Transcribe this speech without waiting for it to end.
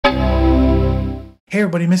Hey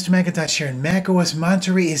everybody, Mr. Macintosh here, and macOS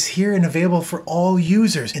Monterey is here and available for all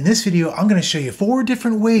users. In this video, I'm going to show you 4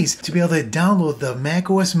 different ways to be able to download the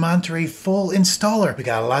macOS Monterey full installer. We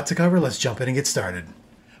got a lot to cover. Let's jump in and get started.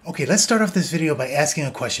 Okay, let's start off this video by asking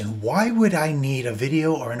a question. Why would I need a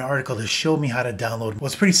video or an article to show me how to download? Well,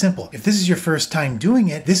 it's pretty simple. If this is your first time doing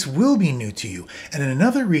it, this will be new to you. And then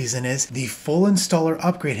another reason is the full installer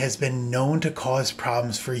upgrade has been known to cause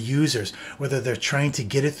problems for users, whether they're trying to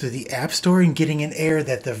get it through the App Store and getting an error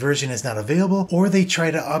that the version is not available, or they try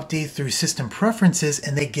to update through system preferences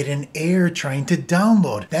and they get an error trying to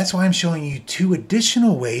download. That's why I'm showing you 2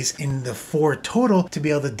 additional ways in the 4 total to be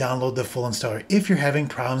able to download the full installer if you're having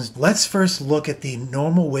problems. Let's first look at the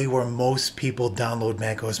normal way where most people download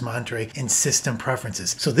macOS Monterey in system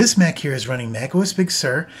preferences. So this Mac here is running macOS Big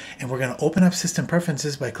Sur, and we're going to open up system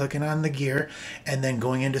preferences by clicking on the gear and then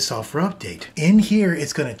going into software update. In here,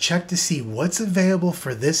 it's going to check to see what's available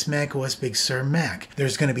for this macOS Big Sur Mac.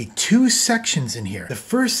 There's going to be 2 sections in here. The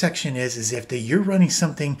first section is if you're running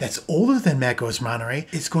something that's older than macOS Monterey,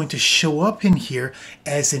 it's going to show up in here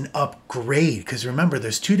as an upgrade. Because remember,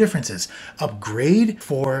 there's 2 differences. Upgrade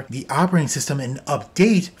for the operating system and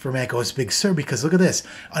update for macOS Big Sur, because look at this,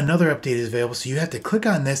 another update is available. So you have to click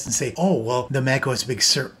on this and say, oh, well, the macOS Big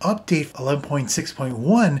Sur update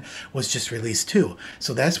 11.6.1 was just released too.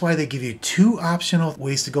 So that's why they give you 2 optional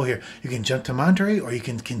ways to go here. You can jump to Monterey, or you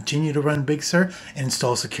can continue to run Big Sur and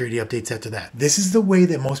install security updates after that. This is the way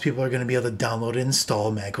that most people are going to be able to download and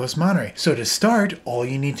install macOS Monterey. So to start, all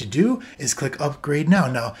you need to do is click Upgrade Now.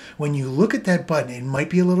 Now, when you look at that button, it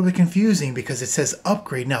might be a little bit confusing because it says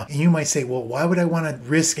Upgrade Now. And you might say, well, why would I want to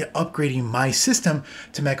risk upgrading my system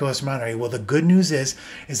to macOS Monterey? Well, the good news is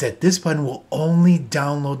that this button will only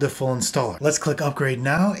download the full installer. Let's click Upgrade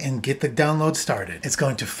Now and get the download started. It's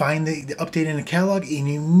going to find the update in the catalog and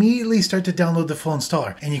immediately start to download the full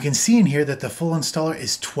installer. And you can see in here that the full installer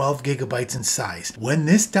is 12 gigabytes in size. When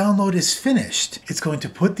this download is finished, it's going to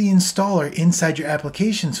put the installer inside your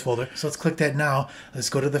applications folder. So let's click that now. Let's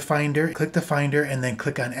go to the Finder, click the Finder, and then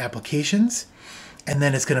click on Applications. And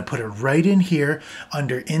then it's going to put it right in here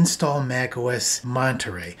under Install macOS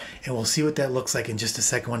Monterey. And we'll see what that looks like in just a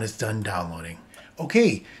second when it's done downloading.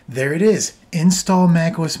 Okay, there it is. Install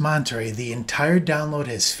macOS Monterey. The entire download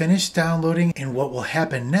has finished downloading, and what will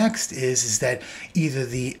happen next is that either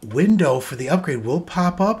the window for the upgrade will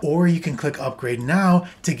pop up, or you can click Upgrade Now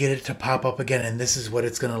to get it to pop up again. And this is what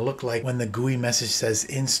it's going to look like when the GUI message says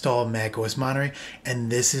Install macOS Monterey,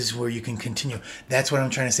 and this is where you can continue. That's what I'm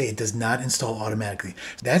trying to say. It does not install automatically.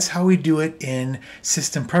 That's how we do it in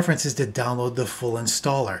System Preferences to download the full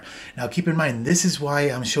installer. Now keep in mind, this is why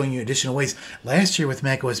I'm showing you additional ways. Last year with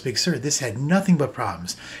macOS Big Sur, this had nothing but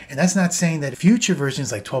problems. And that's not saying that future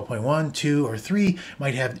versions like 12.1, 2, or 3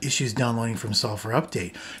 might have issues downloading from software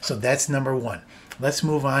update. So that's number 1. Let's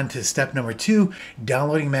move on to step number 2,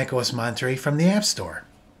 downloading macOS Monterey from the App Store.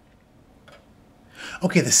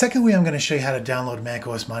 Okay, the second way I'm going to show you how to download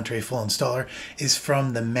macOS Monterey full installer is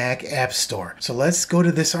from the Mac App Store. So let's go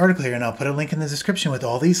to this article here, and I'll put a link in the description with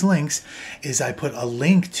all these links. I put a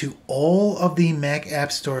link to all of the Mac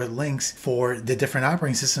App Store links for the different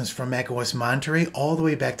operating systems from macOS Monterey all the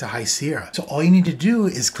way back to High Sierra. So all you need to do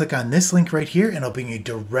is click on this link right here, and it'll bring you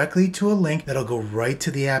directly to a link that'll go right to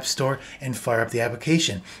the App Store and fire up the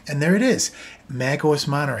application. And there it is, macOS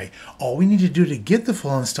Monterey. All we need to do to get the full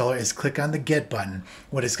installer is click on the Get button.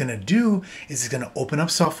 What it's going to do is it's going to open up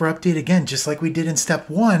software update again, just like we did in step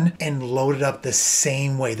 1, and load it up the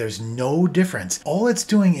same way. There's no difference. All it's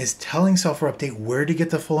doing is telling software update where to get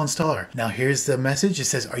the full installer. Now here's the message. It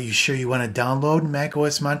says, are you sure you want to download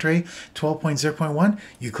macOS Monterey 12.0.1?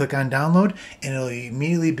 You click on download and it'll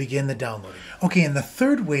immediately begin the downloading. Okay, and the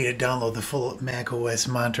third way to download the full macOS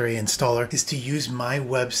Monterey installer is to use my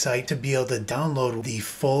website to be able to download the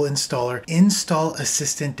full installer,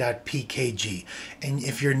 InstallAssistant.pkg. And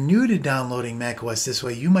if you're new to downloading macOS this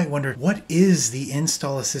way, you might wonder, what is the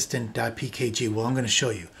InstallAssistant.pkg? Well, I'm going to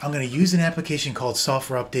show you. I'm going to use an application called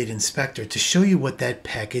Software Update Inspector to show you what that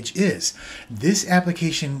package is. This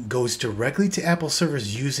application goes directly to Apple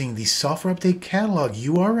servers using the Software Update catalog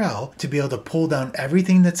URL to be able to pull down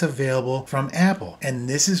everything that's available from Apple. And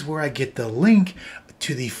this is where I get the link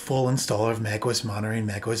to the full installer of macOS Monterey and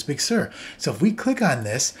macOS Big Sur. So if we click on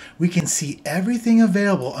this, we can see everything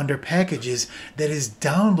available under packages that is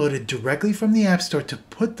downloaded directly from the App Store to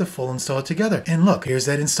put the full installer together. And look, here's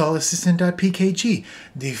that InstallAssistant.pkg,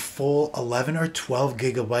 the full 11 or 12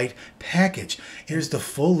 gigabyte package. Here's the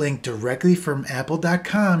full link directly from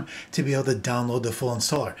apple.com to be able to download the full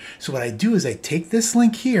installer. So what I do is I take this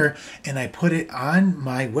link here and I put it on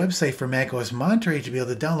my website for macOS Monterey to be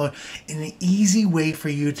able to download in an easy way way for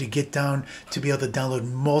you to get down to be able to download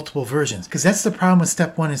multiple versions, because that's the problem with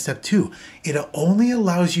step 1 and step 2. It only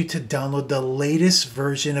allows you to download the latest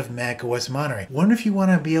version of macOS Monterey. Wonder if you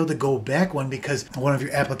want to be able to go back one because one of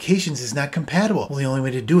your applications is not compatible. Well, the only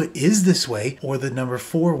way to do it is this way, or the number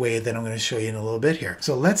 4 way that I'm going to show you in a little bit here.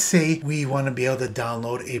 So let's say we want to be able to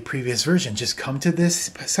download a previous version. Just come to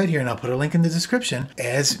this site here, and I'll put a link in the description.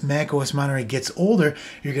 As macOS Monterey gets older,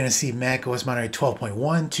 you're going to see macOS Monterey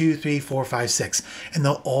 12.1, 2, 3, 4, 5, 6, and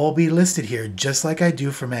they'll all be listed here just like I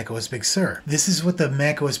do for macOS Big Sur. This is what the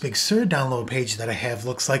macOS Big Sur download page that I have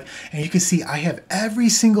looks like, and you can see I have every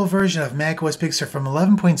single version of macOS Big Sur from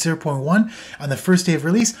 11.0.1 on the first day of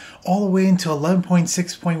release all the way until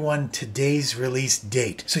 11.6.1 today's release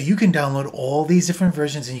date. So you can download all these different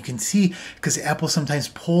versions, and you can see because Apple sometimes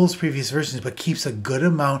pulls previous versions but keeps a good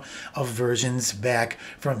amount of versions back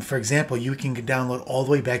from, for example, you can download all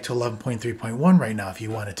the way back to 11.3.1 right now if you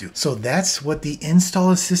wanted to. So that's what the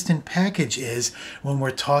Install Assistant package is when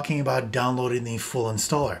we're talking about downloading the full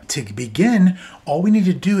installer. To begin, all we need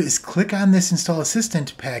to do is click on this Install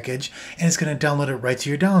Assistant package, and it's going to download it right to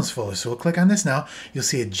your downloads folder. So we'll click on this now. You'll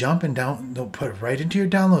see it jump and down, they'll put it right into your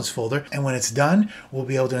downloads folder, and when it's done, we'll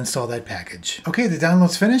be able to install that package. Okay, the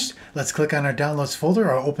download's finished. Let's click on our downloads folder,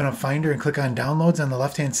 or open up Finder and click on Downloads on the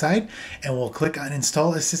left-hand side, and we'll click on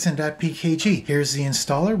InstallAssistant.pkg. Here's the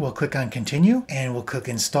installer. We'll click on Continue, and we'll click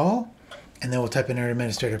Install. And then we'll type in our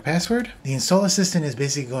administrator password. The Install Assistant is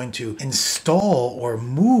basically going to install or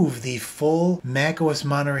move the full macOS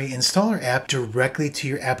Monterey installer app directly to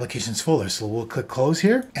your applications folder. So we'll click close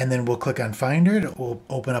here, and then we'll click on Finder. We'll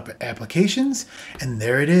open up applications, and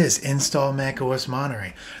there it is, install macOS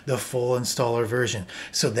Monterey, the full installer version.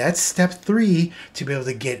 So that's step 3 to be able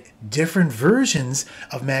to get different versions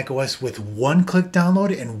of macOS with one-click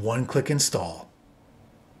download and one-click install.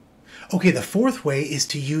 Okay, the 4th way is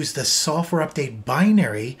to use the software update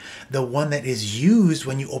binary, the one that is used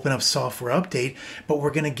when you open up software update, but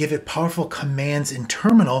we're going to give it powerful commands in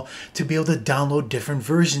terminal to be able to download different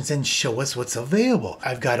versions and show us what's available.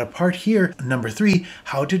 I've got a part here, number 3,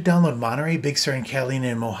 how to download Monterey, Big Sur, and Catalina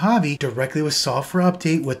and Mojave directly with software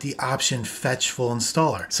update with the option Fetch Full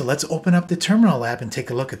Installer. So let's open up the terminal app and take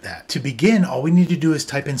a look at that. To begin, all we need to do is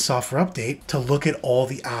type in software update to look at all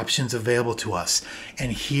the options available to us.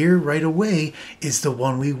 And here, right away, is the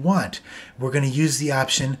one we want. We're going to use the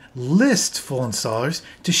option List Full Installers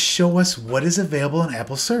to show us what is available on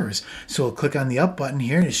Apple servers. So we'll click on the up button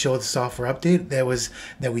here to show the software update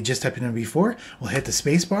that we just typed in before. We'll hit the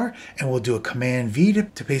space bar, and we'll do a Command V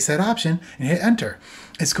to paste that option and hit enter.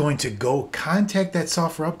 It's going to go contact that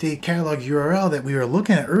software update catalog URL that we were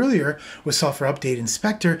looking at earlier with software update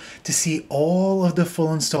inspector to see all of the full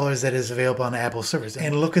installers that is available on Apple servers.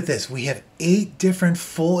 And look at this, we have 8 different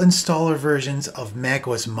full installer versions of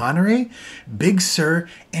macOS Monterey, Big Sur,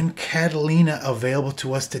 and Catalina available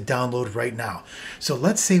to us to download right now. So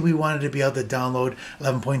let's say we wanted to be able to download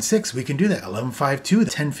 11.6, we can do that. 11.5.2,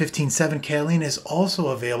 10.15.7 Catalina is also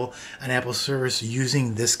available on Apple servers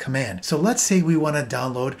using this command. So let's say we want to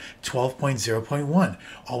download 12.0.1.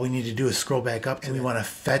 All we need to do is scroll back up, and we want to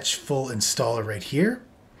fetch full installer right here.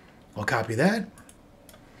 We'll copy that,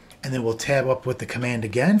 and then we'll tab up with the command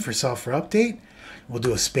again for software update. We'll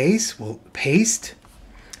do a space, we'll paste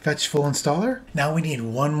fetch full installer. Now we need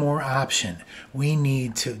one more option. We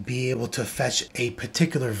need to be able to fetch a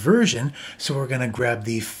particular version, so we're going to grab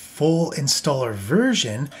the full installer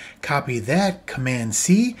version, copy that, Command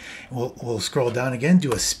C, we'll scroll down again,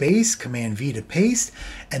 do a space, Command V to paste,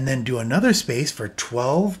 and then do another space for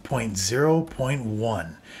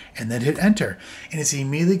 12.0.1. And then hit enter, and it's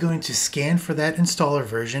immediately going to scan for that installer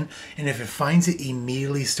version, and if it finds it,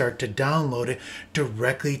 immediately start to download it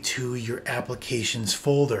directly to your applications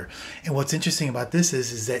folder. And what's interesting about this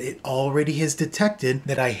is that it already has detected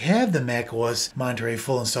that I have the macOS Monterey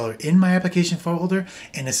full installer in my application folder,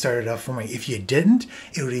 and it started up for me. If you didn't,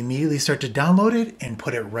 it would immediately start to download it and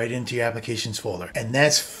put it right into your applications folder. And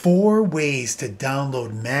that's 4 ways to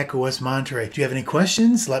download macOS Monterey. If you have any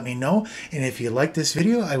questions, let me know, and if you like this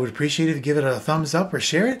video, I would appreciate it if you give it a thumbs up or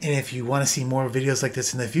share it. And if you want to see more videos like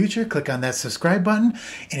this in the future, click on that subscribe button.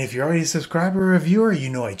 And if you're already a subscriber or a viewer, you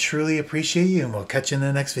know I truly appreciate you, and we'll catch you in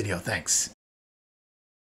the next video. Thanks.